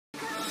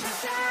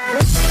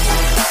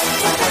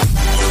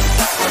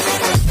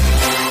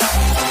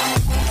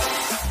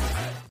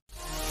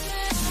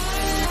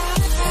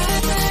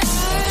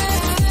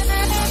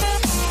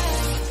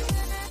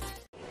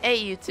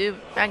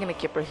YouTube,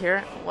 Keeper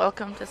here.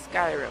 Welcome to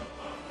Skyrim.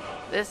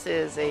 This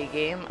is a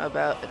game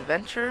about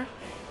adventure,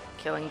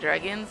 killing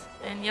dragons,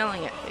 and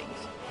yelling at things.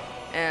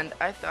 And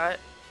I thought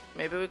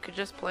maybe we could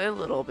just play a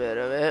little bit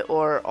of it,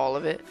 or all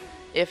of it,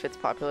 if it's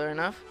popular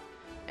enough.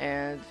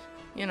 And,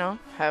 you know,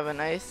 have a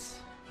nice,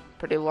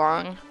 pretty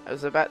long, I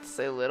was about to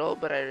say little,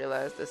 but I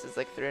realized this is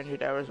like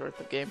 300 hours worth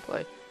of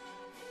gameplay.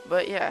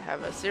 But yeah,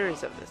 have a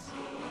series of this.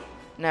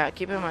 Now,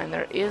 keep in mind,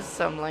 there is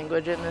some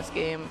language in this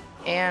game,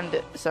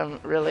 and some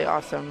really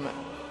awesome,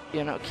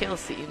 you know, kill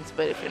scenes,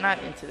 but if you're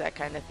not into that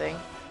kind of thing,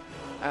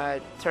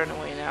 turn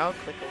away now,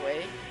 click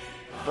away.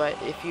 But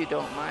if you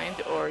don't mind,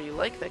 or you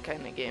like that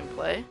kind of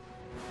gameplay,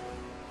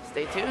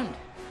 stay tuned.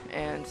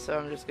 And so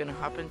I'm just gonna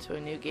hop into a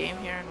new game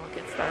here, and we'll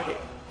get started.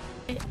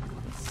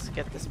 Let's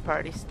get this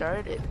party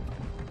started.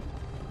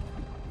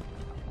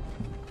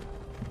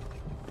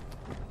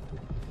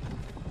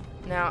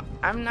 Now,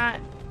 I'm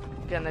not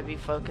gonna be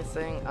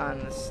focusing on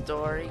the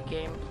story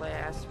gameplay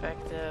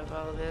aspect of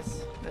all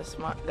this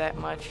that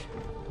much.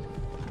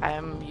 I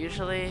am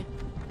usually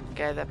a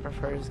guy that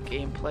prefers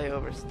gameplay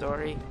over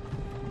story,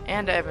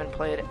 and I haven't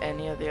played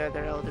any of the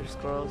other Elder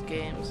Scrolls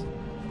games,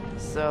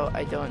 so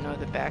I don't know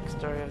the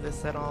backstory of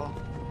this at all.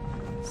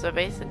 So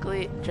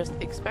basically, just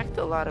expect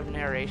a lot of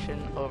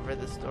narration over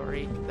the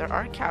story. There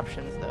are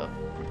captions though,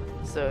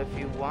 so if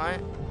you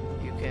want,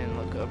 you can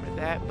look over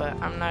that, but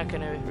I'm not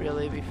going to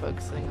really be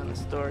focusing on the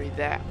story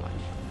that much.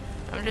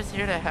 I'm just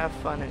here to have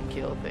fun and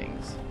kill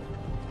things.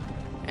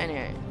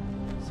 Anyway,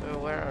 so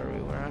where are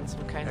we? We're on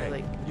some kind of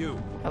like...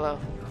 You. Hello.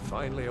 You're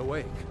finally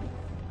awake.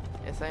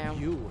 Yes, I am.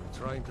 You were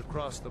trying to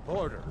cross the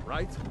border,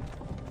 right?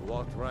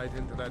 Walked right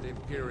into that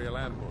Imperial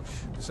ambush,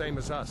 same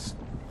as us.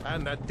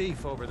 And that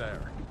thief over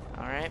there.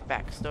 Alright,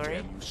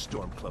 backstory. Damn you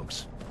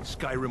Stormcloaks.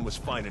 Skyrim was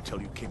fine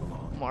until you came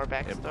along. More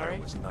backstory. Empire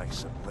was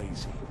nice and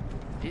lazy.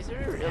 These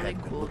are really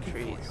cool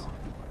trees.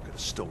 Could have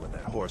stolen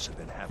that horse and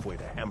been halfway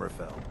to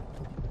Hammerfell.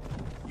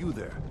 You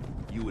there,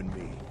 you and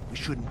me, we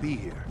shouldn't be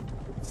here.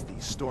 It's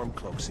these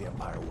Stormcloaks the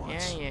Empire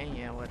wants.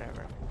 Yeah,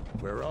 whatever.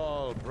 We're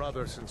all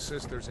brothers and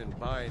sisters in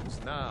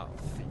binds now,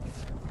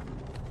 thief.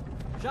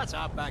 Shut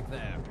up back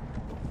there.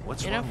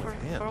 What's wrong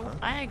with him, huh?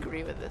 I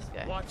agree with this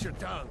guy. Watch your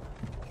tongue.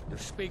 You're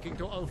speaking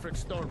to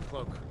Ulfric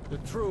Stormcloak, the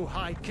true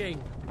High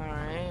King.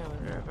 Alright,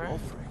 whatever.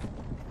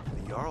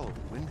 Ulfric? The Jarl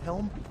of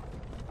Windhelm?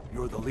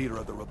 You're the leader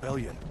of the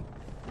rebellion.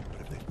 But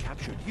if they've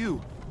captured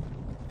you...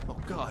 Oh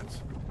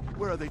gods,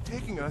 where are they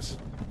taking us?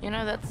 You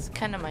know, that's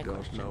kind of my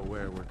question. Don't know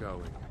where we're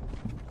going,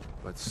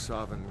 but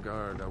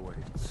Sovngarde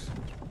awaits.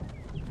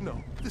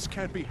 No, this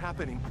can't be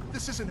happening.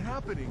 This isn't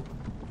happening.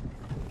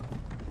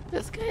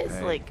 This guy's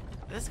Hey, like...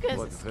 This guy's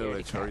what a scaredy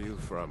village cat. are you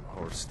from,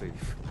 horse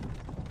thief?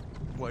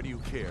 Why do you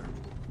care?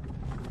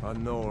 A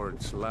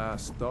Nord's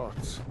last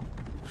thoughts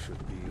should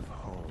be of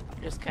home.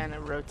 Just kind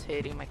of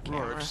rotating my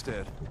camera.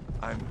 Rorikstead.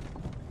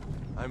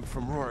 I'm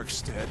from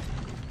Rorikstead.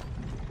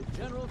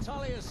 General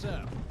Tullius,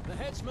 sir. The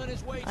headsman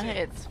is waiting. Oh, hey,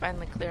 it's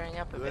finally clearing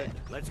up a bit.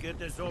 Let's get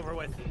this over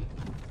with.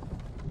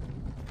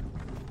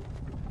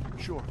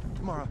 Sure.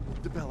 Mara,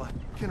 Debella,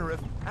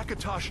 Kinnereth,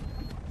 Akatosh,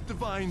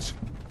 Divines,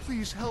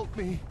 please help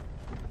me.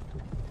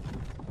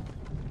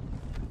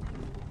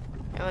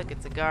 Hey, look,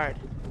 it's a guard.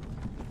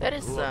 That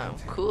is some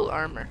cool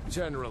armor.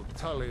 General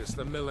Tullius,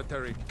 the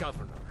military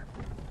governor.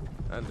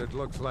 And it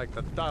looks like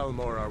the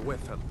Dalmor are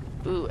with him.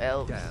 Ooh,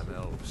 elves. Damn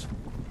elves.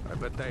 I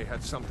bet they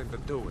had something to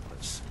do with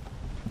this.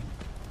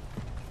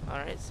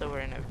 Alright, so we're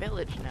in a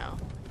village now.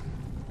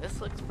 This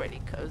looks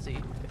pretty cozy,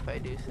 if I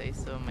do say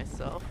so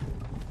myself.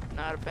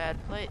 Not a bad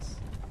place.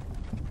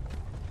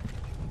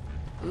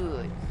 Ooh,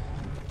 like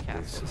This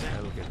castle. is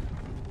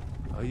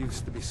Helgen. I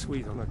used to be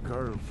sweet on a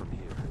girl from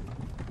here.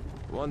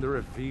 Wonder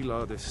if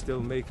Vilod is still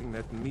making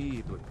that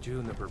mead with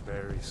juniper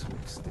berries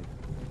mixed in.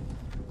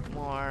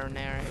 More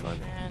narration,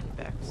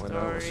 When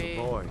I was a backstory,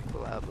 boy,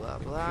 blah blah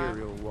blah.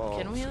 Imperial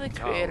walls Can we like and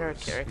create our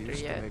towers character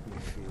used yet? to make me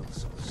feel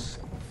so safe.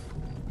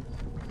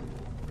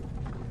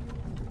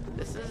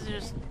 This is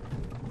just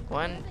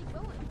one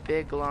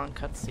big long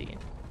cutscene.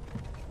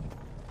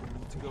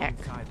 To go Heck.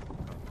 inside.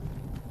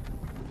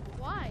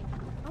 Why?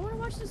 I want to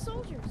watch the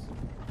soldiers.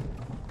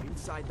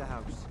 Inside the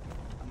house.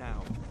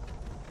 Now.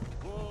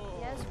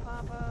 Yes,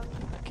 Papa.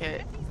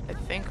 Okay, I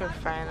think we're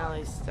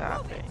finally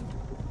stopping.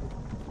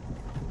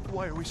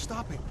 Why are we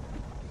stopping?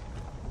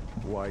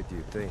 Why do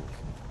you think?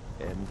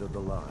 End of the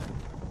line.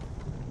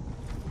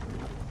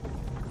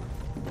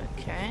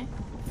 Okay.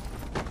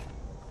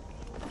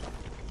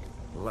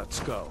 Let's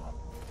go.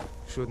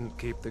 Shouldn't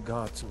keep the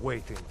gods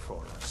waiting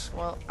for us.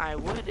 Well, I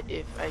would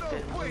if I No,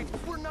 could. wait,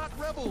 we're not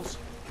rebels.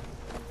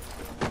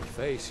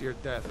 Face your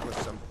death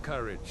with some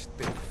courage,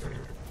 thief.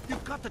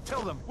 You've got to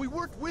tell them we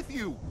weren't with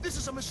you. This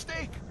is a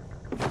mistake.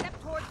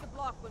 Step towards the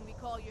block when we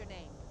call your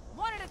name.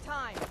 One at a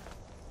time.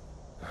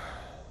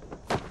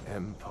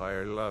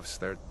 Empire loves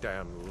their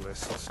damn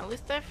lists. At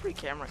least I have free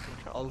camera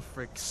control.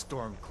 Ulfric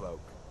Stormcloak,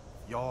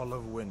 Jarl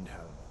of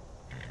Windhelm.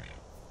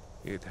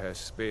 It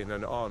has been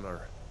an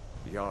honor,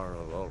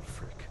 Jarl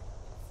Ulfric.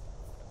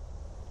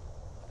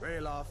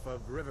 Ralof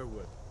of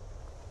Riverwood.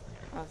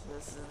 Oh, so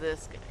this is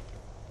this guy.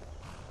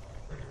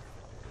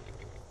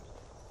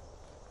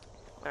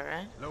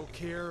 Alright.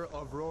 Lokir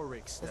of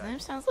Rorikstead. His name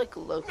sounds like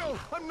Loki. No,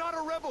 I'm not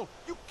a rebel!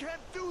 You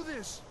can't do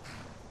this!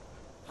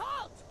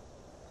 Halt!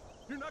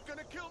 You're not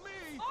gonna kill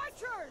me!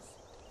 Archers!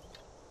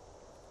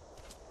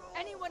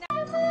 Anyone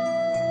else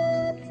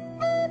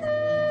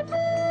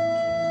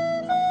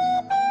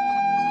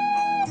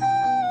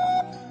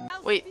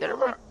Wait, feel there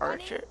were like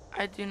running? archer?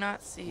 I do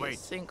not see a Wait.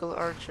 single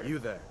archer. You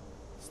there.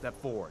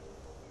 Step forward.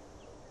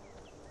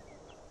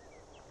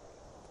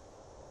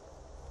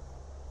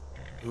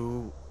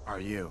 Who are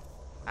you?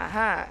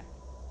 Aha!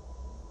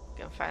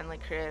 Can finally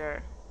create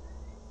our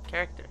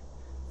character.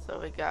 So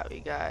we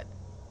got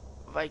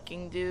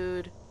Viking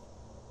dude,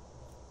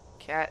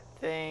 cat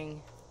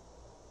thing,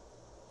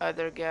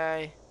 other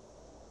guy,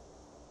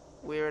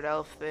 weird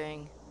elf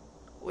thing,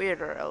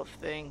 weirder elf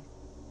thing,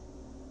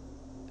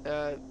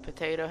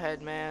 potato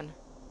head man,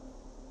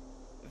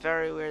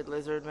 very weird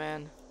lizard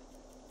man,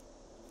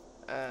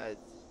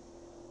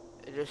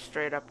 just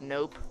straight up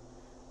nope,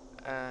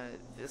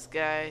 this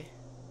guy,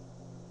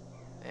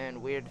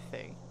 and weird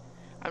thing.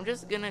 I'm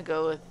just gonna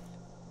go with,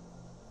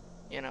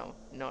 you know,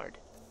 Nord.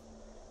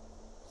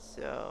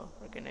 So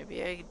we're gonna be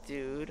a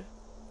dude.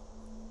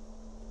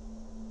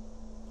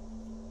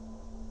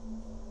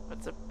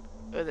 What's up?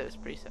 Oh, there's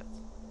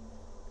presets.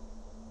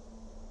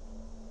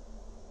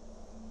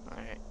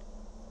 Alright.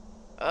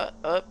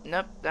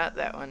 Nope, not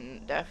that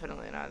one.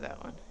 Definitely not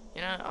that one.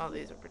 You know, all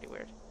these are pretty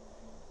weird.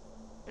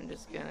 I'm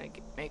just gonna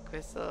make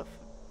myself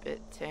a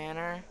bit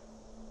tanner.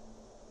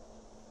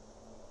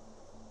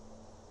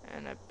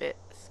 And a bit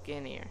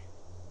skinnier.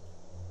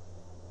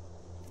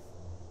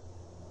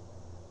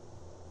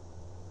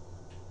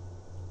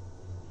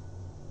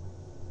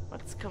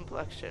 What's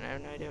complexion? I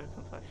have no idea what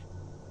complexion.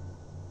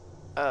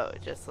 Oh,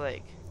 just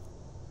like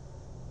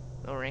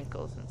the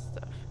wrinkles and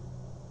stuff.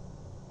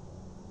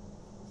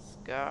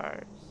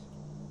 Scars.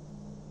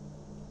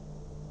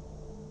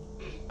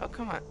 Oh,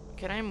 come on.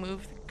 Can I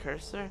move the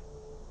cursor?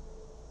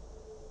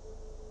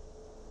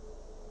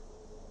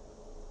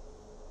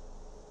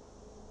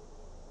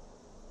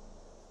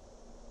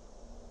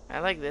 I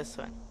like this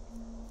one.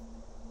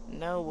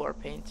 No war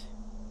paint.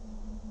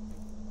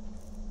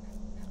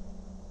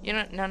 You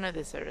know, none of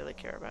this I really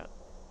care about.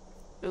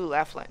 Ooh,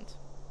 laugh lines.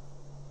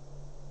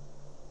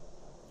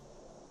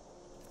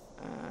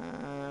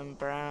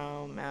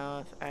 Brow,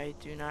 mouth. I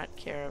do not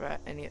care about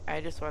any.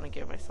 I just want to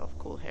give myself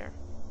cool hair.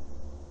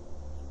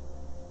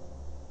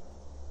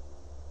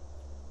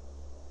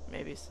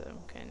 Maybe some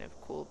kind of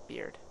cool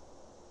beard.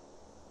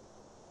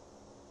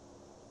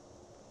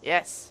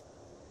 Yes!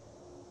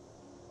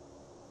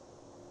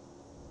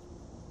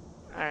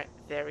 Alright,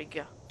 there we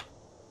go.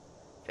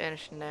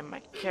 Finishing then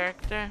my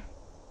character.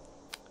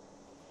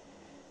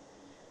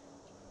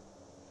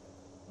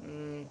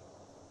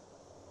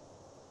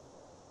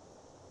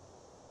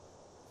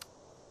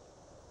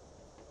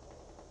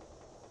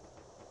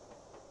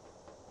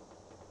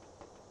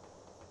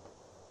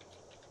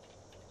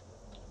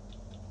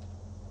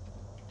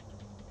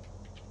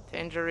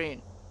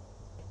 Tangerine.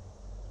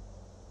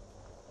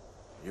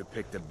 You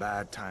picked a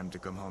bad time to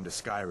come home to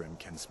Skyrim,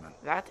 kinsman.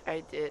 That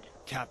I did.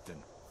 Captain,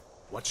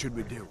 what should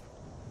we do?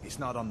 He's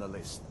not on the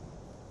list.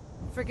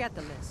 Forget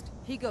the list.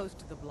 He goes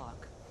to the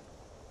block.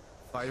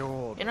 By your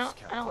orders, You know,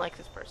 Captain. I don't like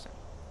this person.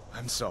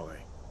 I'm sorry.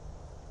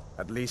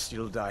 At least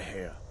you'll die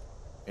here,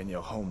 in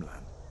your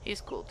homeland.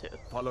 He's cool too.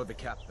 Follow the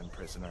captain,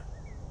 prisoner.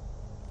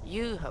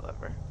 You,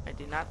 however, I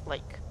do not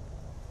like.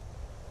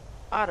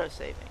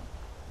 Auto-saving.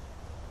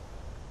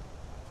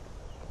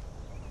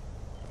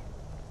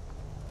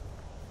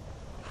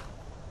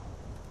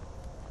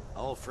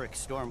 Ulfric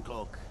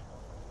Stormcloak.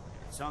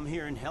 Some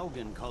here in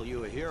Helgen call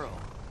you a hero,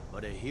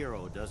 but a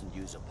hero doesn't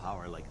use a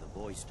power like the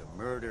voice to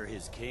murder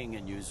his king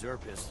and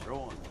usurp his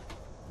throne.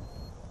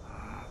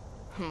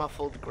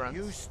 Muffled grunts.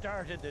 You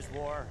started this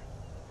war,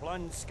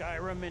 plunged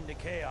Skyrim into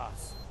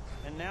chaos,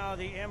 and now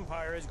the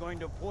Empire is going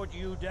to put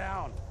you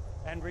down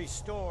and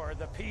restore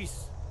the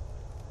peace.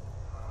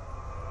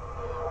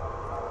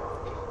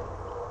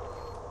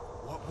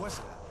 What was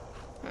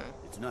that?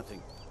 It's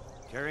nothing.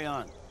 Carry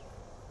on.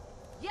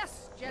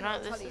 Yes, You General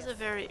know, this is a Tullius.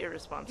 very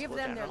irresponsible Give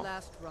them general. their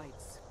last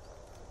rites.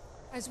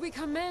 As we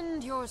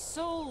commend your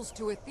souls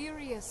to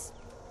Aetherius,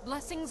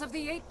 blessings of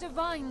the 8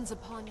 divines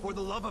upon you. For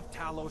the love of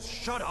Talos,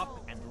 shut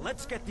up and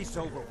let's get this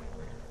over with.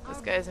 This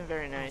guy isn't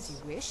very As nice.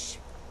 you wish.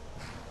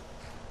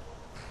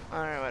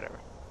 Alright, whatever.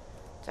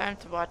 Time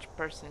to watch a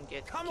person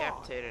get Come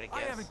decapitated, on!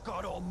 I guess. haven't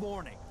got all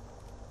morning.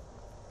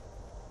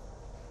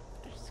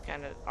 Just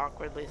kind of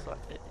awkwardly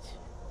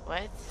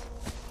what?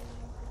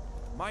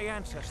 My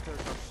ancestors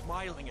are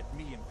smiling at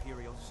me,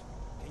 Imperials.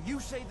 Can you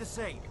say the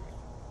same?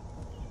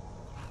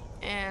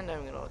 And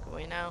I'm gonna look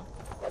away now.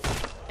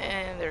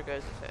 And there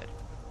goes his head.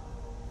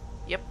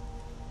 Yep.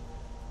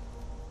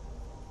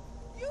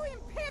 You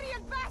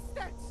Imperial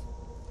bastards!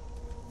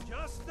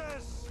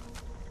 Justice!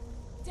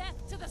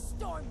 Death to the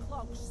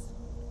Stormcloaks!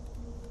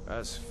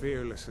 As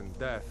fearless in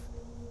death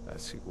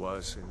as he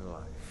was in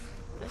life.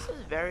 This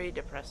is very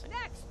depressing.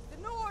 Next, the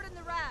Nord and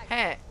the Rag.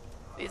 Hey,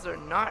 These are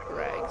not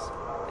rags.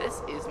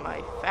 This is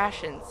my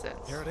fashion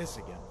sense. Here it is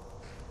again.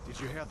 Did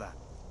you hear that?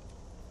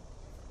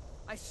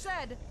 I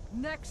said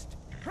next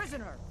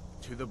prisoner.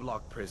 To the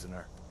block,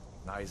 prisoner.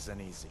 Nice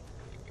and easy.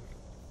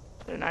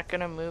 They're not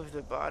gonna move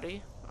the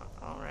body?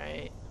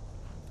 Alright.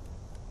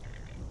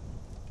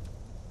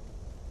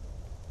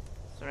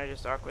 So I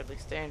just awkwardly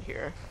stand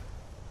here.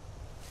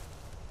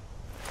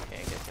 Okay,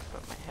 I guess I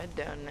put my head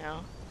down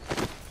now.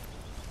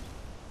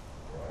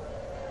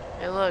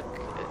 Hey look,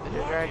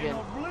 the dragon.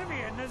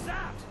 Oblivion is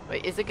that?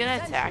 Wait, is it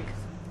gonna attack?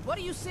 What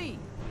do you see?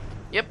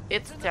 Yep,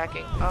 it's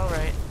attacking.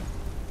 Alright.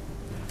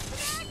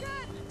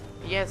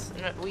 Yes,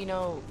 no, we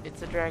know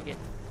it's a dragon.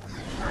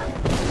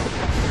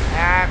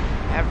 Ah,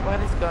 what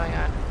is going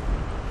on?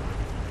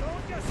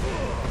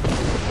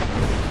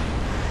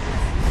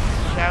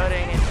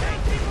 Shouting and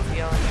things,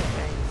 yelling at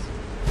things.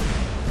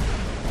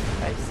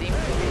 I seem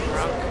to be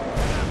drunk.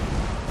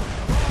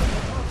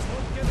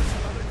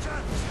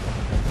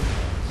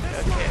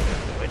 Okay,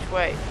 which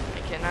way?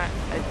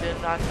 I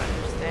did not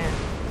understand.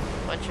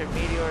 Bunch of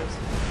meteors.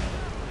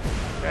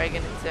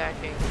 Dragon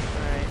attacking.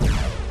 Alright.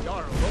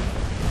 Jarl,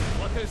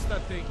 what is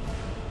that thing?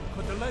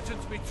 Could the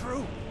legends be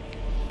true?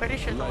 Pretty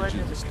sure the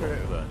legends are true.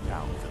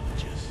 Down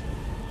villages.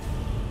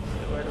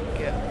 So where do we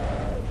go?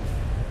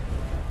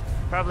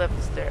 Probably up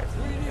the stairs.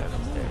 Let's go up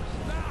the stairs.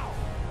 Now!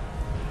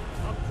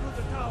 Up through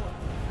the tower.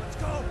 Let's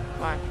go!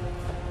 Come on.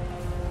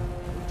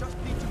 We just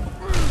need to...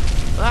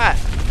 What?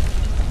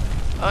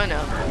 Oh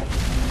no.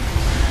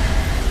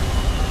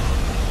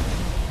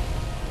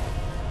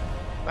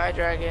 Bye,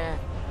 dragon.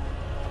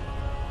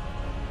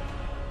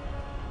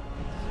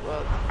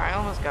 Well, I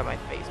almost got my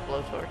face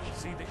blowtorch.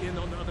 See the inn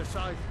on the other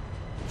side?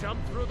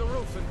 Jump through the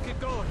roof and keep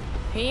going.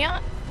 Here?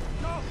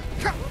 Go!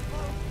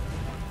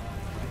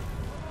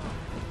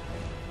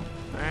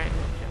 Alright,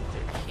 jump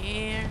through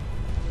here.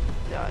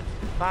 Dodge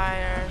the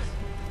fires.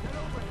 Go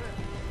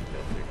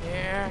through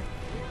here.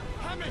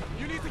 Hammy,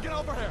 you need to get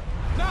over here!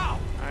 Now!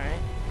 Alright.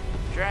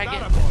 Dragon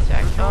Got it, boy.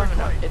 attack. You're Oh doing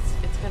no, great.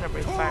 it's gonna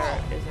breathe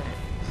fire, isn't it?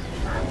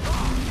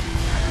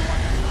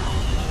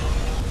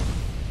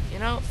 You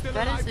know, Still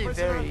that alive, is a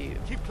prisoner? very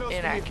Keep close to me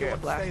if you inaccurate want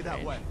to blast stay that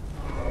range. way.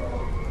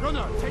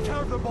 Gunnar, take care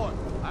of the boy.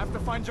 I have to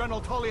find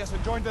General Tullius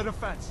and join the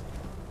defense.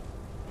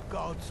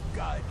 Gods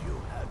guide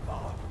you,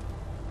 Hadvar.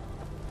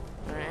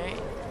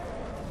 Alright.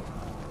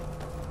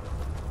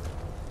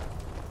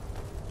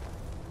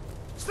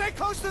 Stay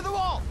close to the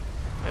wall!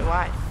 Wait,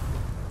 why?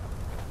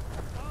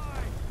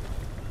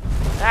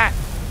 That!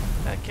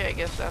 Okay, I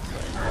guess that's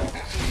what.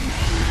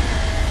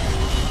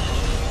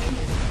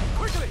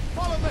 Quickly,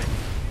 follow me!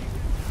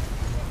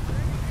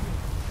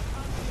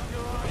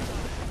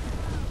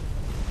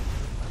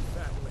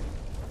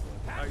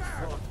 I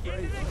thought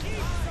brave.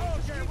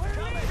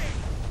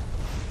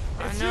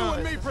 I It's know, you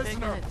and me, is this thing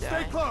prisoner. gonna Stay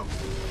die? close.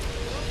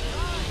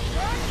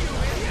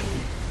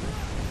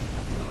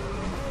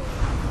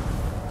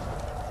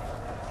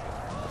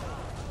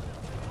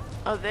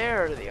 Oh,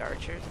 there are the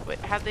archers. Wait,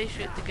 how'd they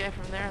shoot the guy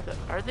from there?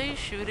 Are they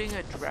shooting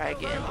a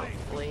dragon with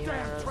flame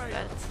arrows?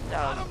 That's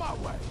Out of dumb. my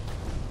way.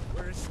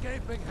 We're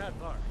escaping,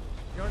 Hadvar.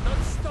 You're not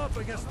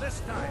stopping us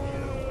this time.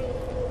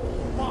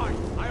 Fine.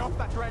 I hope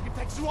that dragon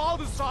takes you all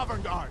to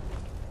Sovereign Guard.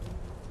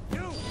 You,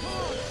 come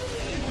on!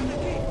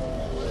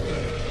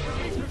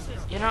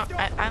 You know,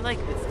 I like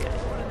this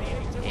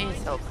guy.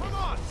 He's helpful. Come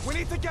on. We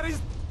need to get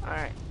his...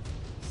 Alright.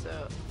 So,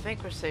 I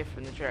think we're safe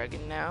from the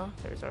dragon now.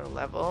 There's our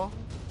level.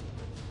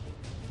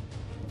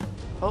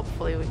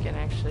 Hopefully we can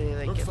actually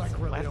like Looks get like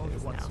some we're the only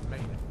weapons ones now. who made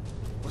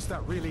it. Was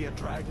that really a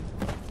dragon?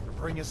 To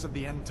bring us of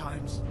the end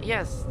times?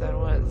 Yes, that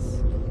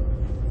was.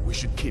 We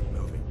should keep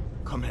moving.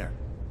 Come here.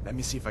 Let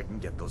me see if I can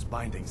get those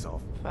bindings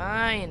off.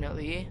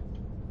 Finally.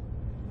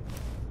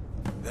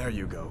 There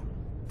you go.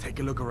 Take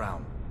a look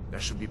around. There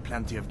should be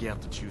plenty of gear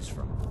to choose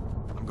from.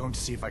 I'm going to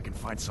see if I can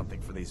find something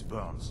for these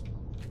burns.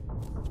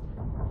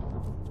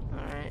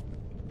 Alright.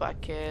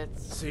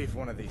 Buckets. See if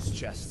one of these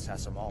chests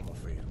has some armor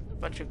for you. A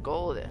bunch of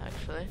gold,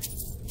 actually.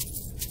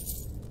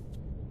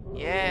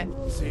 Yeah.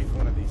 See if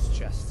one of these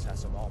chests has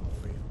some armor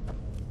for you.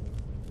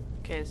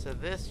 Okay, so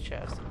this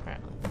chest,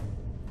 apparently.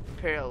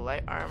 Imperial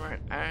light armor,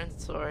 iron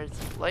swords,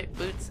 light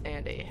boots,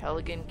 and a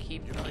Helgen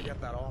keep You gotta key. get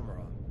that armor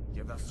on.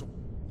 Give that sword.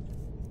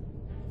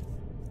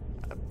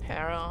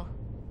 Apparel.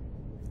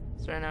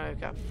 So right now we've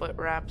got foot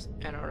wraps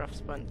and a rough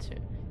spun too.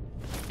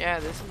 Yeah,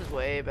 this is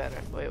way better.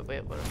 Wait, what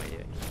am I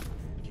doing?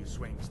 A few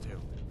swings too.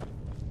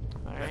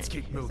 Alright, Let's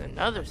keep here's moving.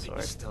 another I think sword.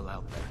 he's still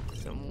out there.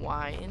 Some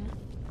wine.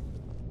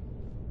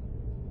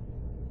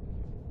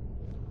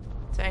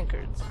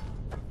 Tankards.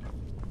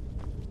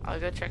 I'll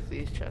go check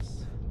these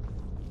chests.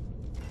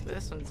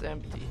 This one's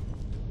empty.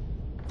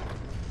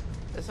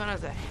 This one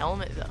has a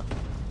helmet though.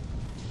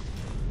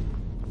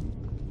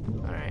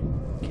 Alright.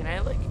 Can I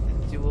like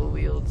dual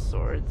wield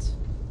swords?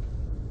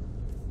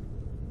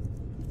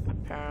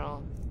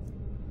 Apparel.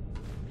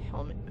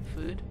 Helmet.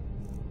 Food.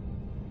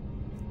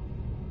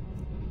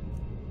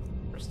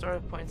 Restore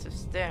points of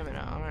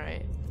stamina.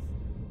 Alright.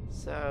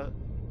 So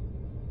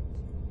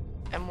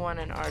M1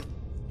 and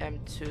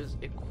M2's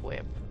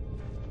equip.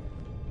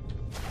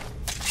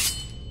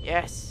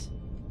 Yes.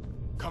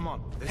 Come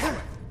on, this way.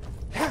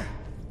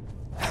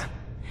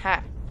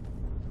 Ha.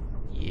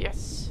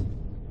 Yes.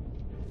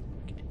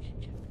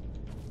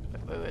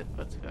 Wait,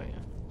 what's going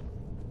on?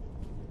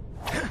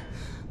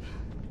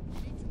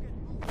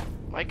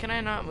 Why can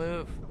I not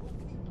move?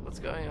 What's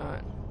going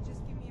on?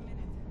 Just give me a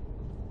minute.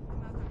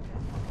 I'm out of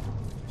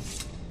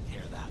breath.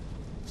 Hear that?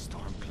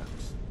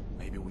 Stormcloaks.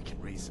 Maybe we can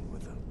reason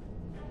with them.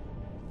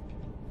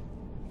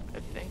 I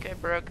think I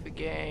broke the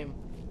game.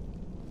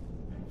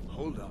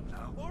 Hold up now.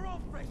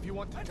 If you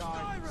want to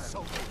die,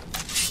 so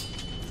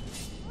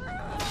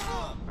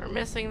We're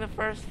missing the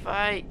first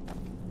fight.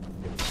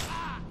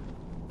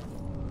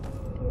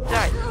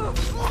 Die.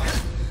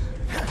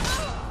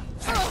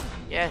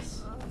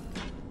 Yes.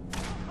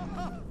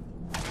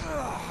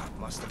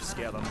 must have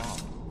scared them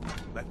off.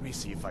 Let me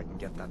see if I can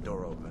get that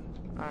door open.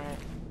 Alright.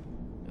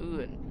 Ooh,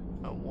 and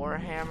a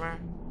warhammer.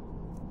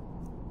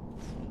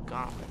 Some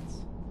gauntlets.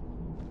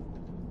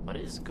 What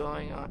is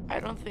going on? I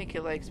don't think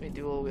it likes me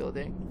dual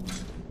wielding.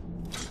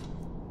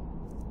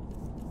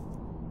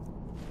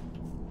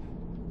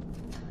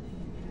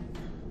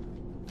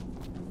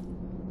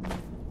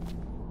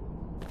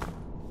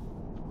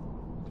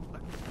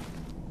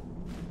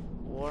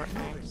 War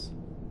axe.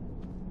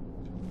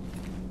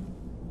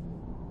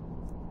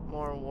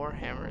 More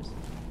warhammers.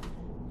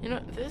 You know,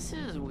 this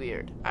is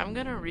weird. I'm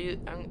gonna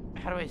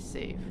how do I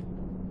save?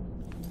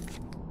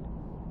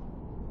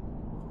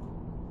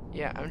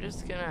 Yeah, I'm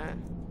just gonna...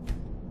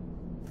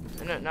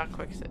 No, not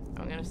quick save.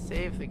 I'm gonna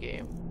save the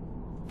game.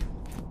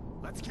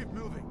 Let's keep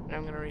moving. And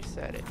I'm gonna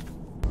reset it.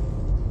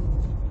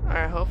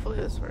 Alright, hopefully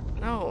this works.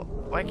 No,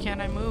 why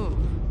can't I move?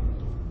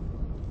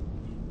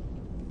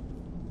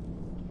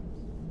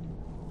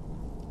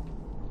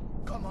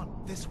 Come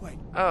on, this way.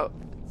 Oh.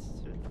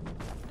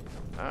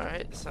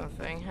 Alright,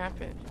 something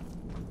happened.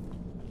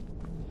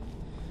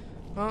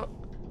 Well,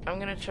 I'm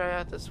gonna try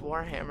out this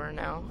warhammer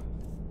now.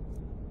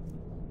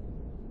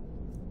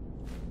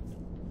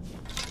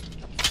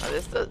 Oh,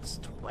 this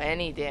does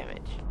 20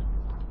 damage.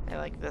 I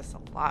like this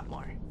a lot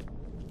more.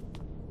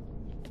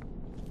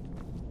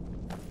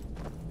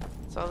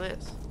 What's all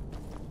this?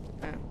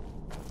 Oh.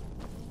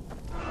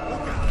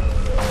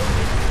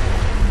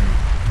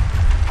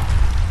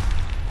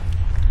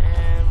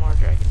 And more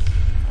dragons.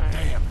 Right.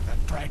 Damn,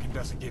 that dragon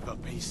doesn't give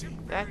up easy.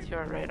 That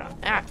you're right on.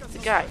 Ah, it's a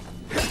guy.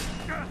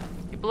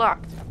 He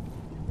blocked.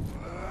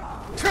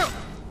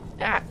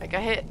 Ah, I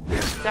got hit.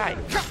 Die.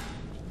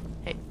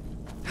 Hey.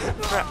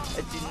 Bruh,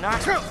 I do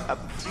not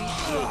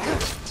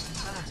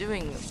appreciate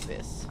doing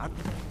this.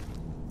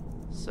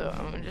 So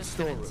I'm just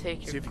gonna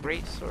take your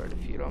greatsword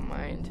if you don't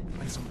mind.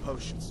 And some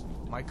potions.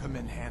 Might come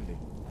in handy.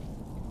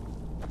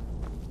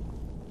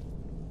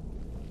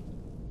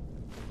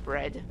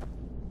 Bread.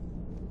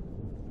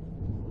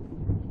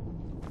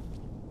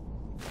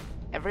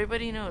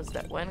 Everybody knows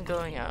that when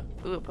going out...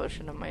 Ooh, a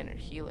potion of minor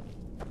healing.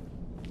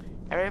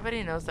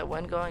 Everybody knows that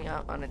when going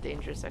out on a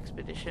dangerous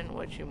expedition,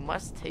 what you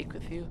must take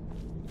with you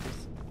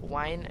is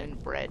wine and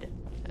bread.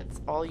 That's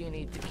all you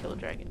need to kill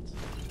dragons.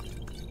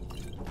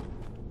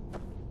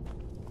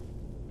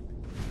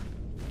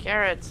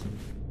 Carrots.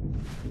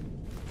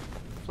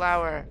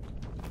 Flour.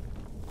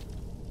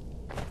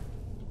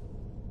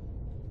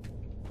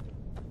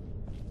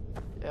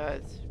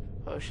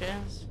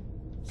 Potions.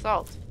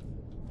 Salt.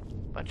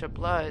 Bunch of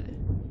blood.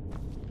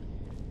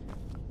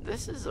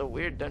 This is a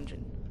weird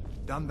dungeon.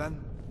 Done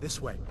then?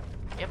 This way.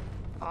 Yep,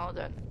 all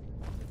done.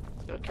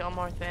 Let's go kill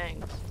more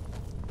things.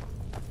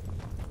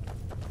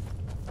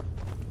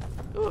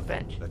 Ooh, a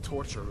bench. The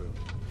torture room.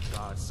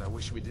 Gods, I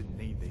wish we didn't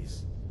need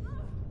these.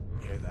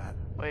 Hear that?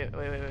 Wait.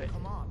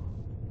 Come on.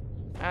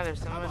 Ah,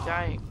 there's someone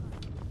dying.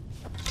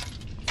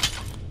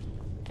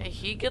 Hey,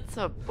 he gets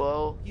a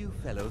bow. You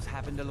fellows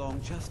happened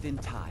along just in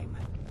time.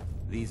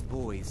 These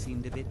boys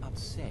seemed a bit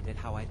upset at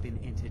how I'd been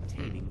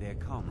entertaining their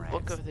comrades.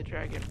 Book of the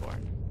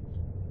Dragonborn.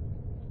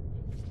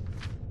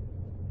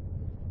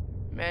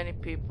 Many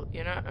people,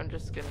 you know, I'm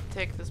just gonna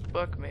take this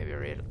book, maybe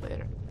read it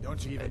later.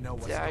 Don't you even know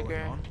what's dagger,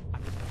 going on?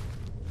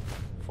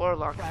 4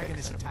 Dragon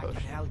is lockpicks and a attacking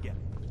potion. Helgen.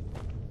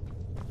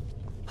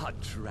 A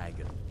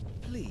dragon.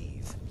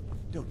 Please,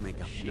 don't make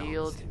up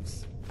Shield,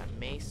 nonsense. a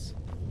mace.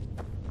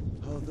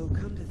 Although,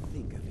 come to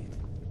think of it,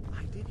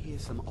 I did hear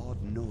some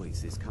odd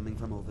noises coming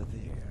from over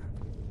there.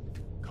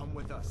 Come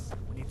with us.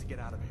 We need to get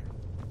out of here.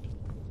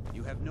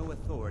 You have no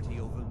authority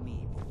over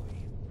me, boy.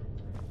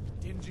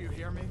 Didn't you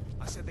hear me?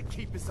 I said the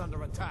keep is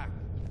under attack.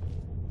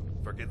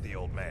 Forget the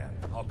old man.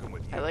 I'll come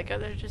with you. I like how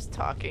they're just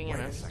talking and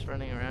Wait a I'm just second.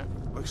 running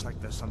around. Looks like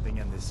there's something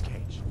in this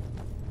cage.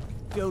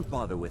 Don't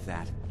bother with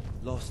that.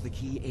 Lost the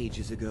key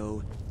ages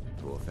ago.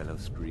 Poor fellow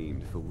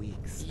screamed for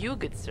weeks. You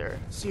good sir.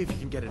 See if you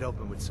can get it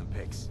open with some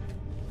picks.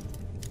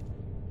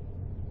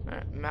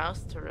 Alright,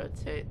 mouse to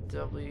rotate,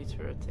 W to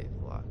rotate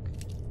the lock.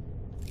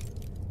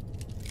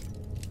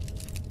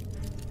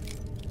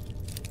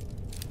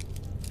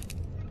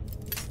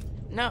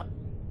 No.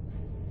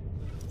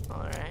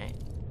 Alright.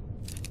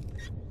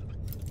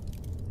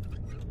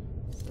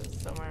 So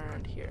it's somewhere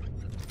around here.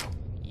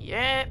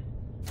 Yep.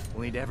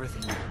 We'll need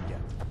everything we can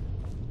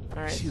get.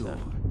 Alright, Sure. so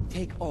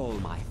Take all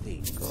my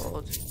things.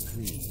 Gold.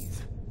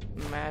 Please.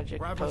 Magic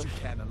Grab what potion.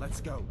 you can and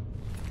let's go.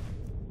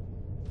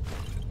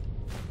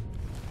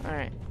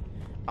 Alright.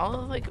 All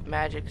of like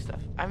magic stuff.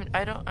 I'm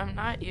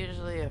not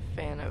usually a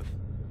fan of,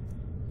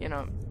 you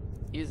know,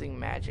 using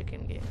magic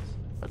in games.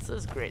 What's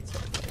this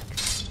greatsword like?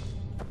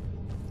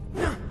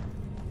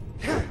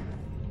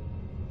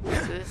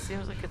 So this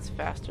seems like it's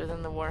faster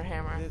than the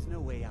Warhammer. There's no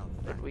way out.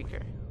 But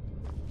weaker.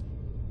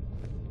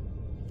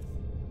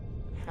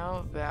 How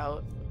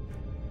about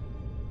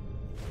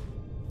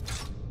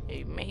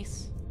a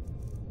mace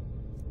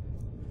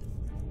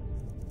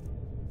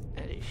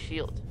and a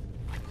shield?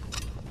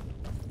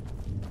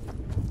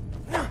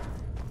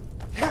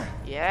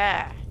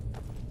 Yeah!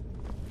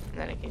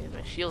 And then I can use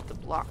my shield to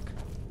block.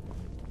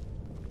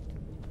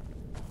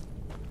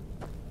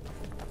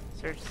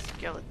 Search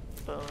skeleton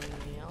bone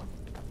meal.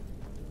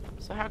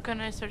 So how can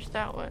I search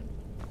that one?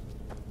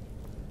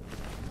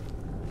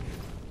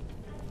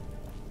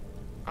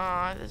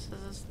 Aw, this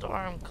is a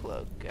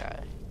Stormcloak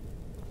guy.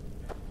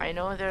 I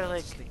know they're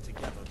like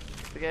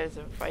the guys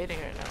I'm fighting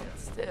right now, but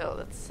still,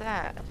 that's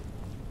sad.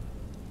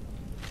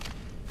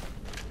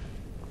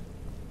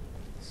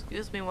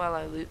 Excuse me while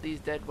I loot these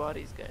dead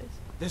bodies, guys.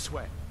 This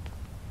way.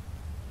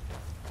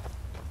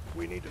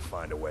 We need to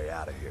find a way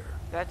out of here.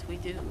 That we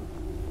do.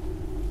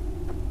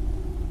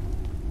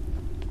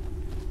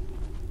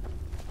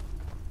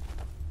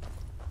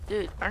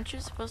 Dude, aren't you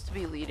supposed to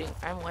be leading?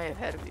 I'm way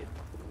ahead of you.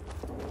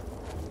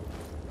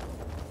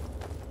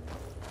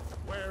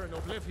 Where in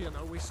Oblivion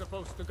are we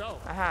supposed to go?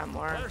 Aha,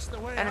 more Where's the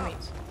way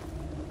enemies.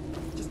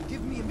 Just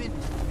give me a minute.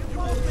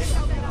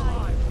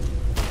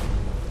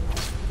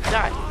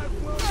 Die.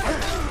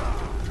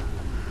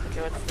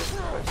 Okay, what's this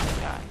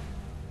person got?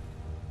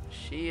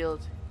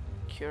 Shield,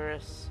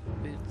 cuirass,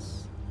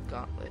 boots,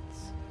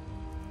 gauntlets,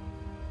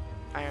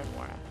 iron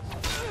war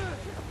axe.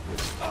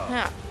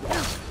 Yeah.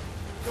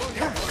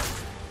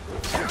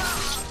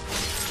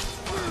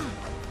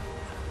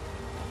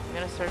 I'm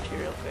gonna search you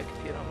real quick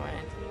if you don't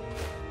mind.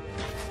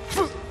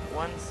 Just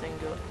one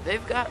single.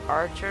 They've got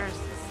archers.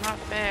 It's not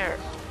fair.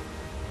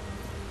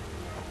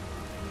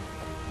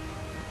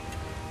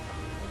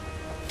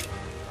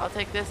 I'll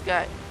take this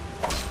guy.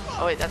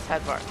 Oh wait, that's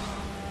Hadvar.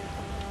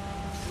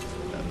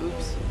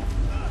 Oops.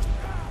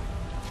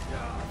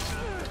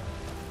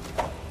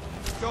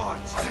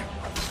 Dodge!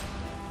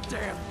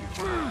 Damn you!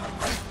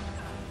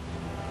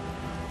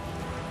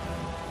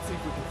 Think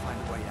we can find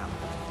a way out.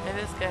 Hey,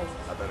 this guy's.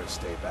 I better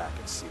stay back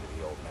and see to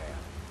the old man.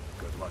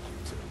 Good luck,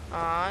 you two.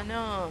 Aw,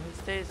 no, he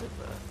stays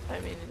with us. I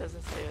mean, he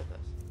doesn't stay with us.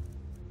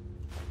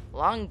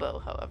 Longbow,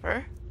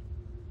 however,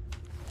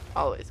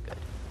 always good.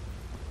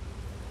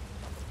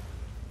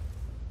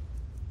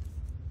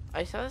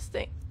 I saw this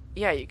thing.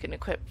 Yeah, you can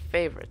equip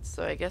favorites,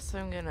 so I guess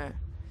I'm gonna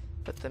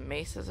put the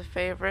mace as a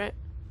favorite.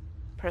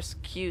 Press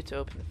Q to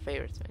open the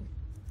favorites menu.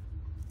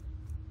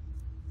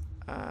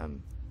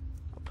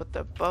 I'll put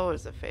the bow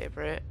as a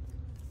favorite.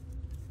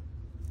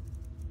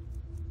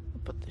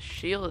 I'll put the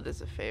shield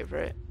as a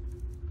favorite.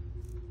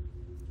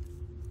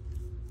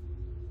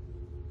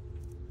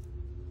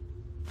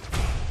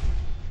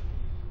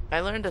 I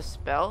learned a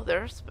spell.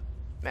 There's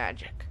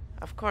magic,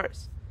 of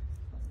course.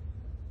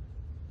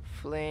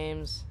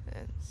 Flames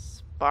and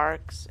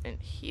sparks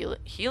and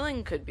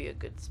healing could be a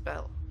good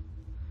spell.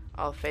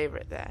 I'll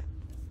favorite that.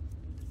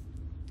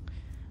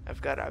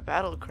 I've got our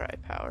battle cry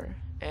power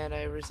and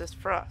I resist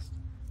frost.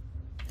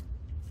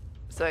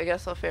 So I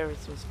guess I'll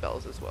favorite some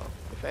spells as well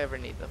if I ever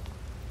need them.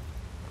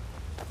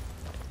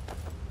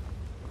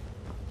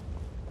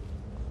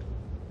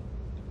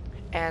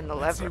 And the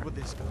Let's see lever. where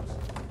this goes.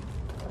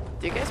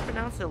 Do you guys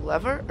pronounce it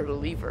lever or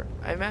lever?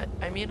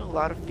 I meet a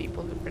lot of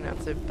people who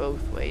pronounce it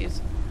both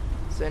ways,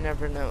 so I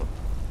never know.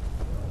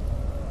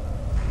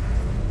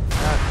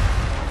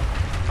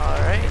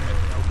 Alright.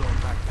 No going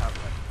back that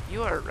way.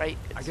 You are right.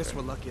 I guess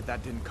we're lucky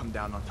that didn't come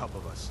down on top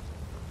of us.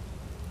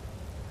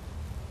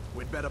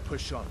 We'd better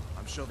push on.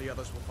 I'm sure the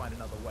others will find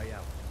another way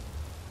out.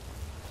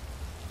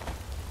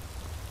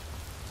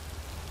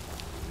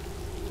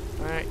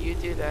 Alright, you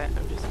do that.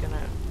 I'm just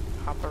gonna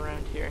hop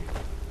around here.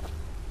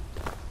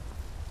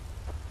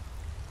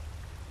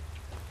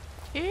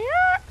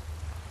 Here!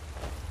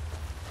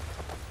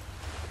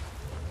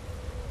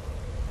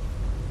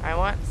 I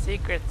want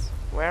secrets.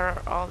 Where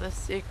are all the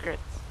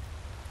secrets?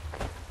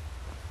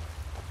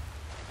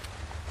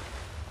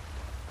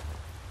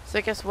 So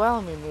I guess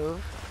while we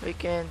move, we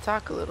can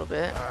talk a little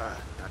bit.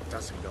 That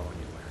doesn't go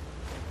anywhere.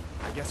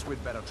 I guess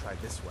we'd better try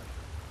this way.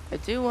 I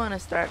do want to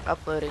start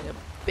uploading a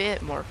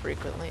bit more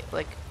frequently,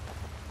 like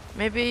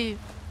maybe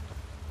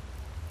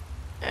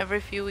every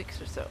few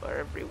weeks or so, or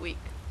every week.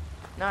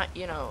 Not,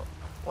 you know,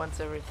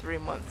 once every 3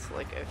 months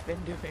like I've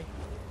been doing.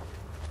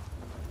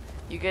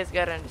 You guys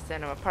gotta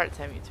understand I'm a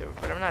part-time YouTuber,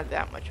 but I'm not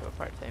that much of a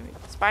part-time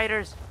YouTuber.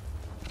 Spiders!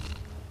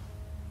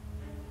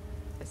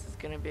 This is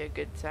gonna be a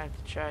good time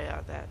to try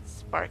out that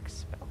spark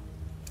spell.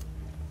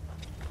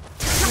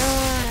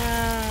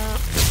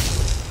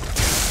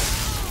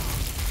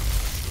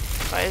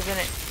 Why isn't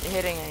it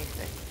hitting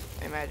anything?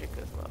 My magic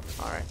goes low.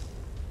 Alright.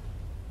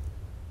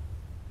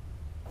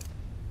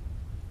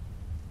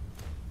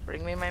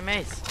 Bring me my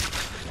mace.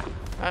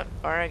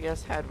 Or I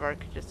guess Hadvar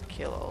could just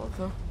kill all of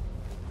them.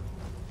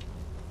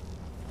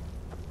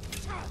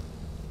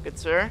 Good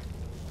sir.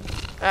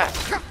 Ah.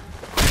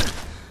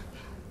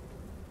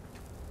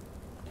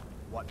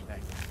 What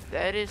next?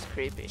 That is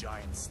creepy.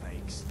 Giant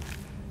snakes.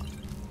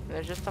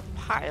 There's just a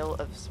pile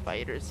of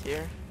spiders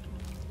here.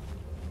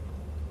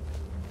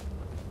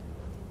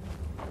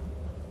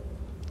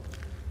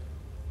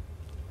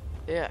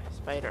 Yeah,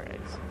 spider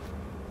eggs.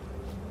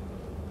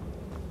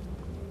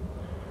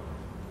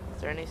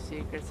 Is there any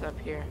secrets up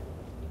here?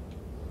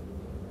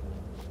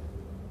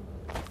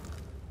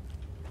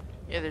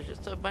 Yeah, there's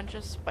just a bunch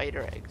of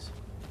spider eggs.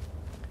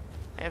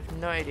 I have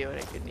no idea what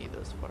I could need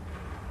those for.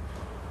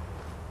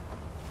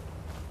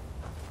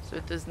 So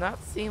it does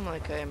not seem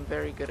like I am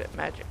very good at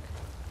magic.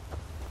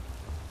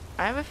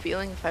 I have a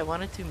feeling if I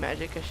wanted to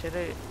magic, I should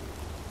have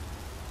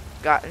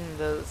gotten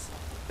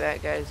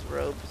that guy's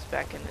robes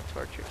back in the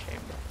torture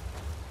chamber.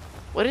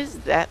 What is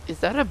that? Is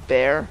that a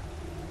bear?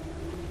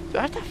 Do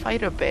I have to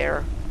fight a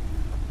bear?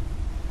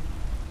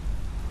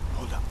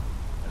 Hold up.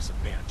 There's a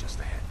bear just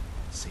ahead.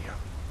 See her?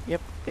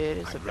 Yep, it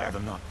is a I'd bear. rather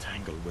not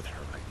tangle with her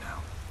right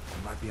now.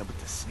 You might be able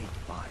to sneak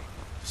by.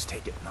 Just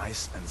take it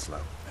nice and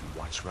slow and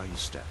watch where you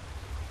step.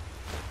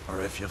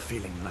 Or if you're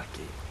feeling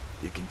lucky,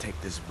 you can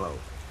take this bow.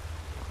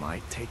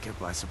 Might take her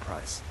by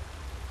surprise.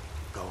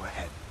 Go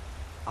ahead.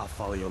 I'll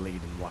follow your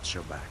lead and watch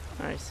your back.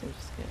 Alright, so I'm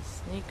just gonna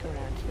sneak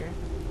around here.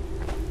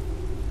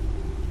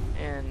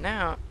 And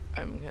now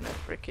I'm gonna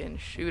frickin'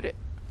 shoot it.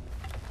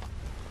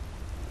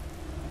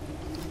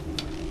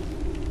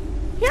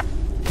 Yep.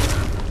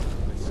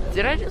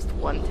 Did I just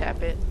one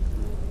tap it?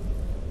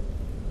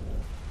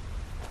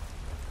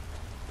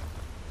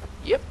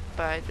 Yep,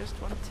 I just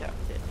one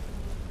tapped it.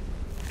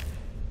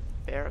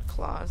 Bear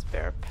claws,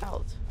 bear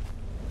pelt.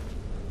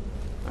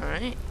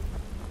 Alright.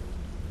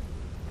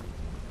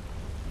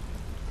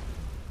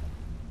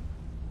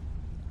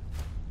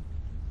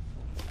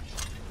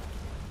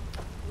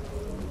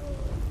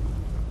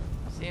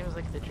 Seems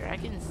like the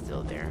dragon's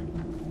still there.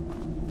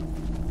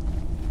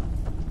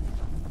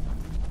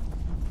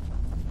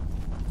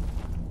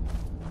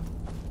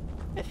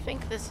 I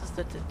think this is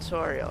the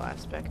tutorial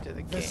aspect of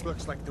the game. This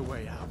looks like the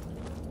way out.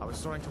 I was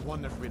starting to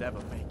wonder if we'd ever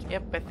make it.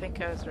 Yep, I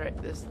think I was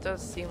right. This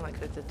does seem like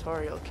the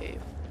tutorial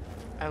cave.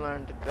 I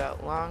learned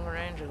about long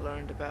range, I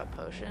learned about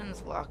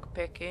potions, lock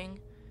picking,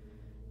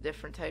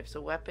 different types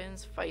of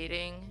weapons,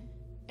 fighting,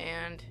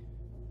 and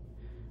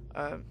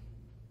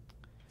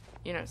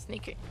you know,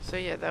 sneaking. So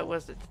yeah, that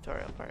was the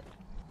tutorial part.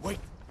 Wait!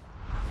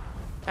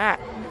 Ah,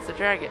 it's a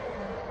dragon.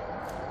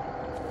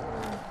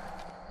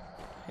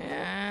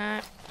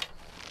 Yeah.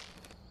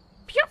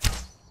 Pew!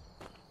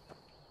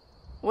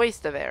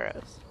 Waste of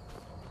arrows.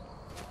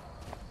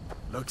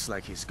 Looks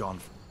like he's gone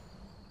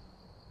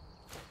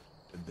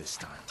this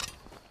time.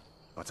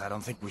 But I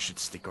don't think we should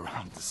stick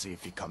around to see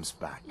if he comes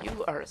back.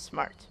 You are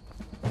smart.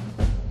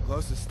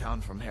 Closest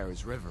town from here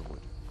is Riverwood.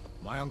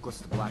 My uncle's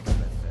the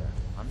blacksmith there.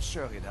 I'm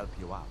sure he'd help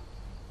you out.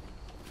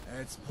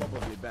 It's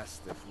probably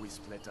best if we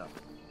split up.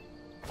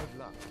 Good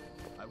luck.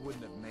 I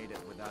wouldn't have made it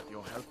without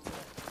your help today.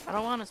 I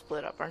don't want to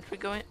split up. Aren't we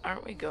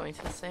going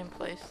to the same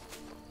place?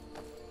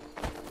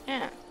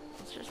 Yeah,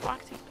 let's just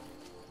walk together.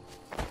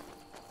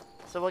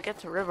 So we'll get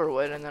to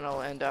Riverwood and then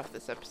I'll end off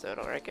this episode,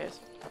 alright guys?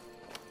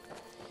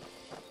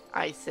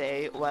 I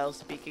say while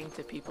speaking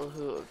to people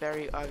who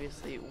very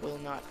obviously will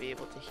not be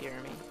able to hear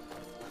me.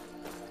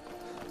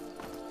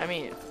 I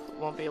mean,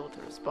 won't be able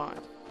to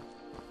respond.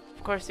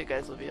 Of course you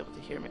guys will be able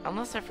to hear me.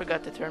 Unless I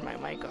forgot to turn my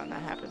mic on,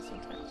 that happens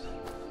sometimes.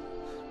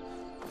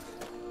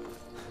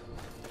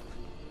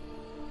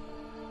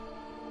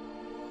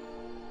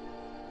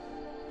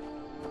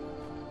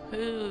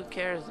 Who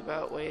cares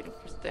about waiting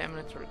for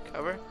stamina to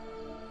recover?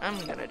 I'm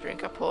gonna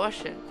drink a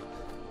potion.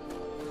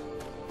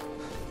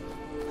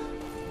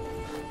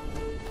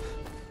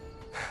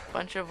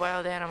 Bunch of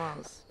wild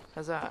animals.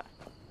 Huzzah.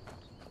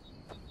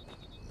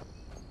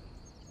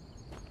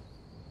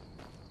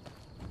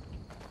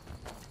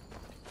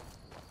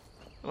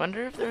 I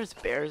wonder if there's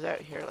bears out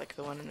here like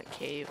the one in the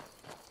cave.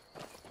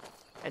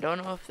 I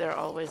don't know if they're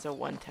always a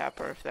one-tap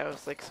or if that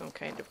was like some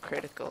kind of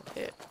critical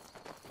hit.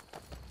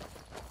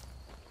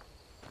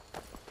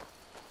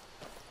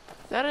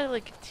 Is that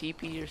like a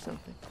teepee or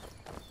something?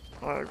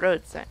 Or a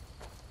road sign?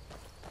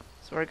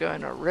 So we're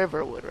going to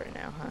Riverwood right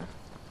now, huh?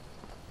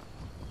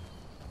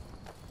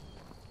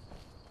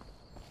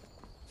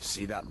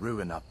 See that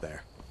ruin up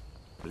there?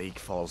 Bleak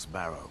Falls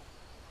Barrow.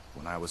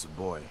 When I was a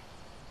boy,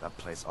 that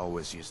place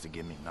always used to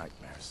give me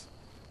nightmares.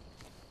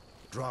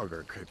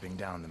 Draugr creeping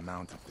down the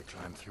mountain to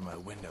climb through my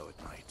window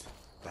at night.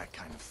 That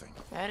kind of thing.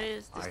 That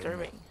is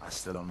disturbing. I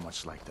still don't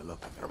much like the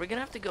look of it. Are we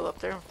gonna have to go up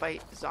there and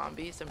fight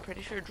zombies? I'm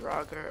pretty sure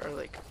Draugr are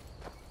like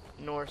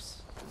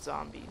Norse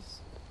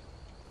zombies.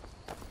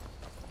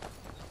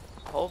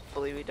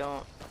 Hopefully we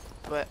don't.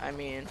 But I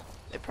mean,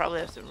 they probably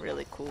have some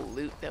really cool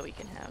loot that we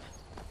can have.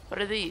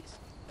 What are these?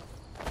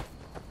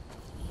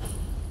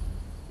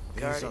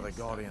 These are the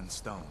Guardian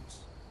Stones.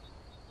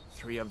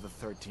 3 of the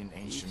 13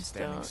 ancient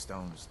standing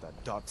stones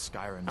that dot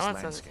Skyrim's I want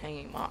some landscape.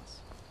 hanging moss.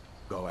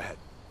 Go ahead.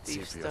 See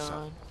Thief it for yourself.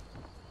 stone,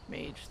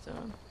 mage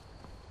stone.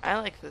 I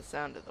like the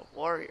sound of the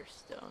warrior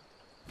stone.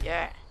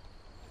 Yeah.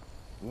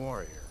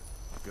 Warrior.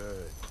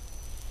 Good.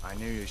 I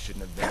knew you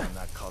shouldn't have been in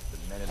that cult the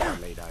minute I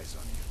laid eyes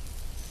on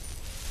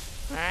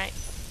you. Alright.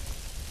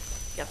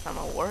 Guess I'm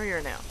a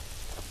warrior now.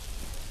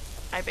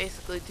 I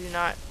basically do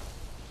not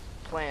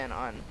plan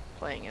on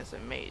playing as a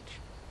mage.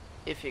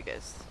 If you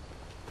guys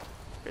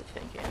are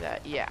thinking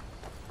that, yeah.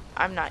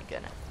 I'm not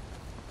gonna.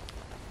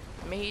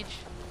 Mage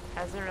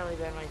hasn't really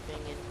been my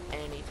thing in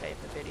any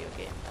type of video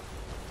game.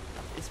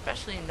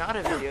 Especially not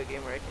a video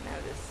game where I can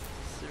have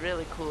this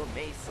really cool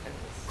mace and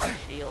this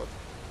shield.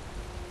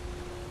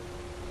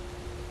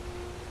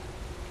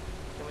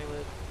 Can we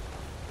move?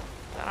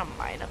 Is that a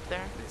mine up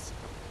there? Listen,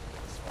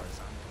 as far as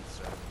I'm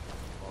concerned,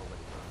 you've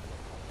already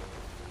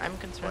done I'm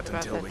concerned But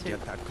about until that we too.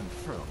 get that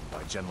confirmed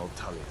by General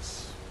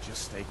Tullius,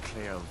 just stay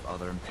clear of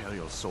other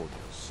Imperial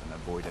soldiers and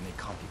avoid any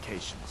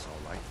complications,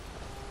 all right?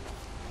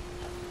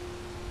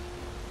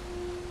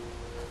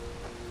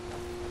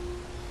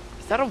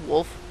 Is that a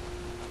wolf?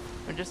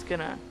 I'm just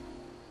gonna...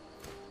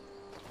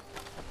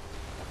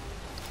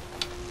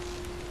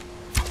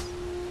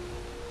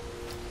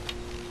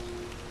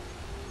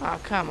 Oh,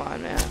 come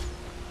on, man.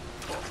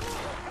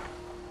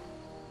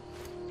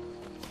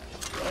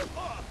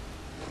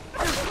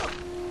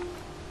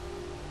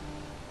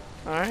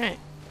 Alright,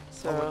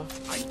 so...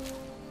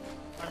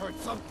 I heard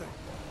something.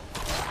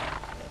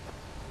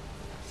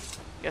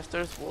 Guess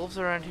there's wolves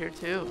around here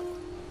too.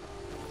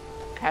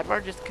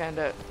 Hadvar just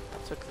kinda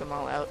took them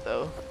all out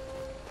though.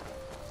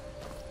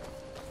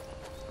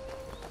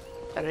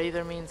 That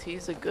either means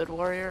he's a good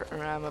warrior or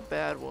I'm a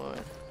bad one.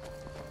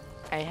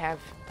 I have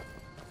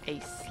a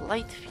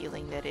slight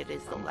feeling that it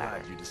is the I'm latter.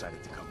 glad you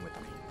decided to come with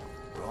me.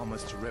 We're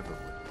almost to Riverwood.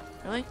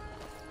 Really?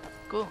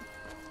 Cool.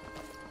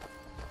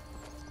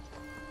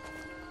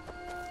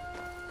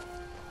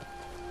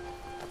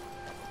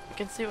 You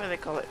can see why they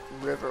call it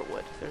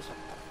Riverwood. There's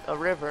a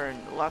river and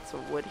lots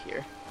of wood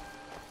here.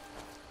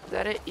 Is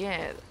that it?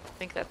 Yeah, I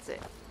think that's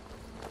it.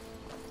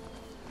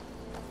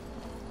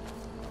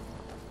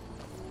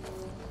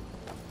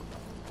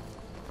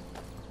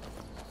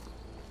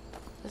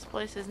 This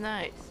place is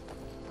nice.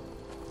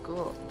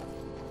 Cool.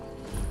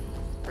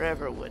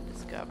 Riverwood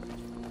discovered.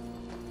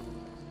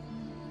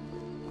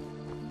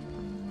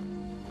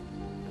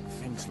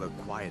 Things look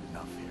quiet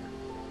enough here.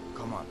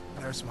 Come on,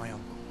 there's my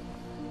uncle.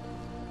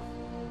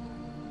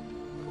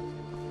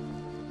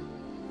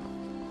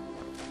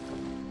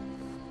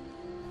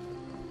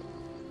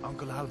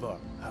 Uncle Alvar,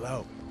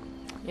 hello.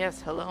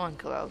 Yes, hello,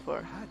 Uncle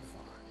Alvar.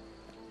 Hadvar,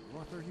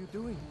 what are you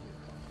doing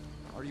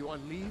here? Are you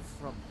on leave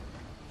from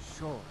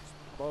shores,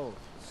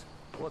 boats?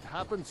 What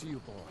happened to you,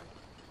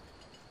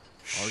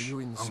 boy? Are you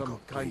in Uncle, some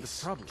kind please,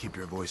 of trouble? keep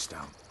your voice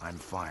down. I'm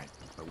fine,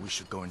 but we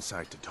should go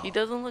inside to talk. He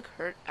doesn't look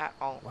hurt at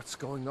all. What's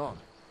going on?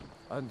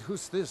 And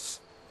who's this?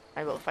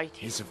 I will fight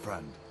you. He's a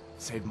friend.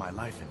 Saved my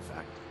life, in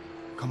fact.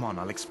 Come on,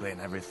 I'll explain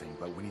everything,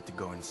 but we need to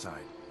go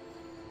inside.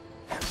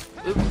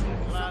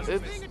 Oops.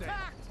 Oops.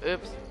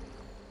 Oops.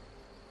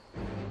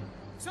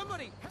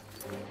 Somebody!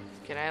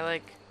 Can I,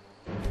 like,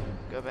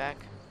 go back?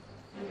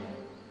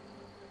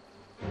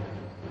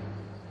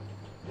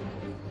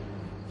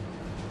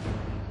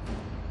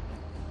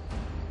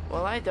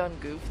 Well, I done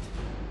goofed.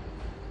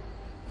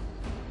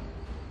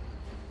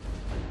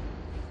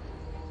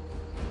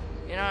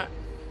 You know what?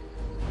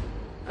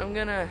 I'm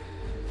gonna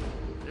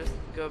just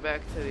go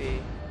back to the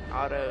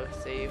auto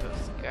save of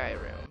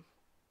Skyrim.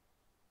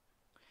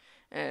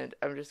 And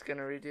I'm just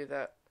gonna redo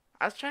that.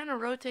 I was trying to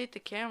rotate the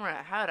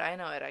camera. How did I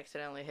know I'd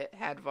accidentally hit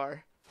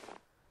Hadvar?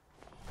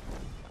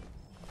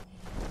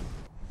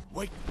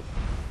 Wait!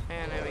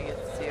 And then we get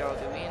to see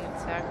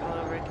Alduin attack all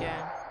over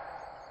again.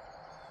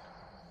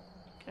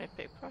 Can I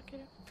pickpocket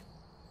him?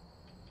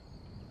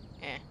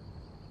 Eh.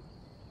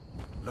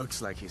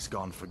 Looks like he's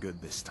gone for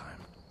good this time.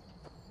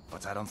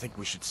 But I don't think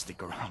we should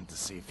stick around to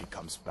see if he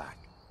comes back.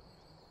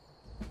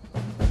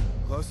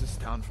 Closest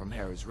town from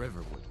here is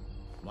Riverwood.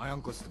 My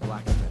uncle's the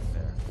blacksmith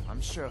there.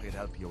 I'm sure he'd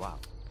help you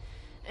out.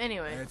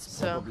 Anyway, It's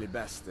so... probably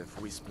best if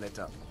we split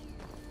up.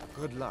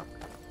 Good luck.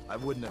 I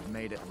wouldn't have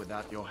made it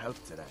without your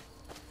help today.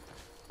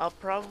 I'll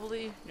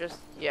probably just...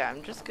 Yeah,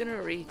 I'm just gonna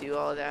redo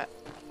all that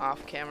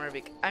off camera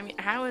because... I mean,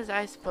 how was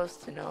I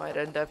supposed to know I'd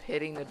end up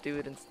hitting the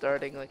dude and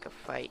starting, like, a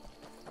fight?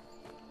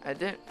 I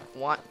didn't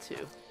want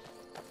to.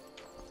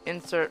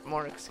 Insert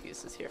more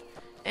excuses here.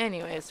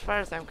 Anyway, as far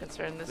as I'm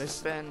concerned, this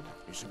has been...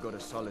 You should go to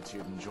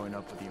Solitude and join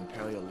up with the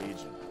Imperial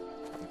Legion.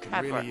 You could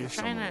Hadvar, really I'm use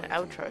trying someone an like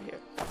you. outro here.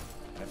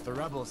 If the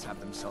rebels have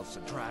themselves a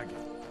dragon,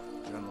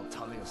 General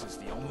Tullius is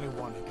the only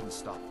one who can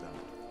stop them.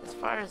 As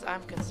far as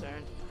I'm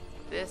concerned,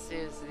 this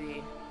has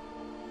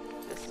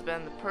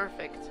been the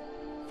perfect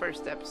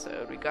first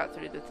episode. We got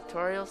through the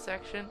tutorial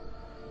section,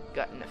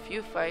 got in a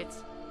few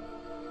fights,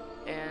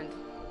 and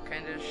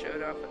kind of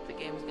showed off what the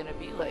game's gonna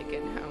be like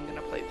and how I'm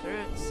gonna play through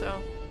it.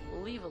 So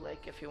leave a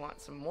like if you want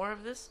some more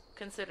of this,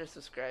 consider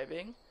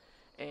subscribing,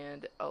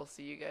 and I'll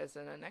see you guys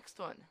in the next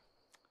one.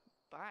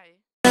 Bye.